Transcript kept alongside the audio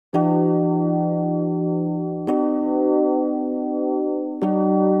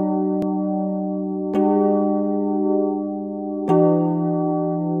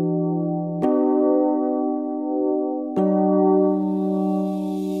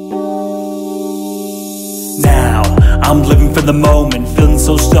I'm living for the moment, feeling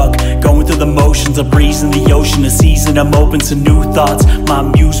so stuck, going through the motions, a breeze in the ocean, a season I'm open to new thoughts. My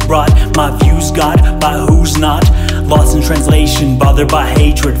muse brought, my views got, by who's not. Lost in translation, bothered by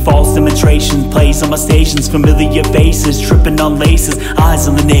hatred, false demonstrations, plays on my stations, familiar faces, tripping on laces, eyes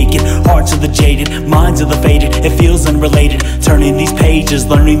on the naked, hearts of the jaded, minds of the faded, it feels unrelated, turning these pages,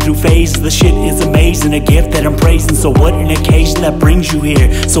 learning through phases, the shit is amazing, a gift that I'm praising. So what an occasion that brings you here,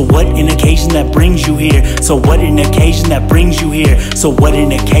 so what an occasion that brings you here, so what an occasion that brings you here, so what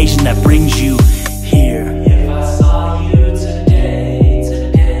an occasion that brings you here. If I saw you today,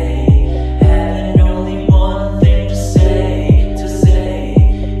 having only one thing to say,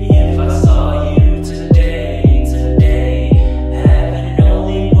 if I saw you today, having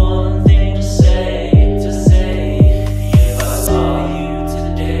only one thing to say, if I saw you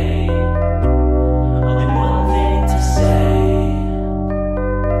today, only one thing to say.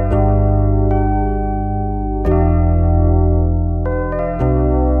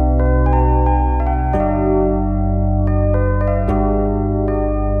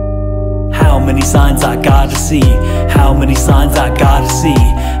 How many signs I gotta see? How many signs I gotta see?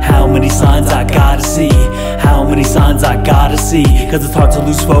 How many signs I gotta see? How many signs I gotta see? Cause it's hard to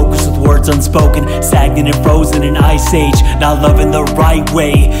lose focus with words unspoken, stagnant and frozen in ice age, not loving the right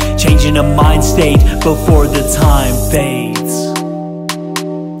way, changing a mind state before the time fades.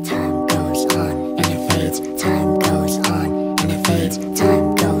 Time goes on and it fades. Time goes on and it fades.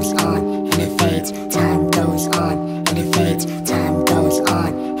 Time goes on and it fades. Time goes on and it fades. Time goes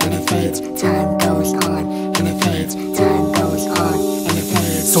on and it fades. Time goes on and it fades. Time goes on and it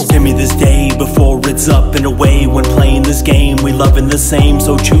fades. So give me this day before it's up and away. When playing this game, we loving the same.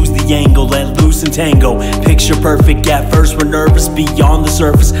 So choose the angle, let loose and tango. Picture perfect, at first we're nervous, beyond the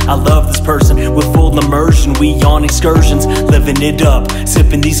surface. I love this person, with full immersion. We on excursions, living it up,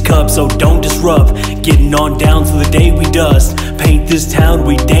 sipping these cups, so don't disrupt. Getting on down to the day we dust. Paint this town,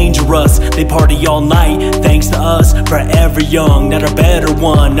 we dangerous. They party all night, thanks to us. Forever young, not a better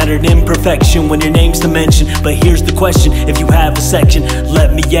one, not an imperfection when your name's to mention. But here's the question, if you have a section,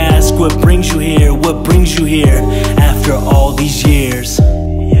 let me ask, what brings you here? What brings you here after all these years?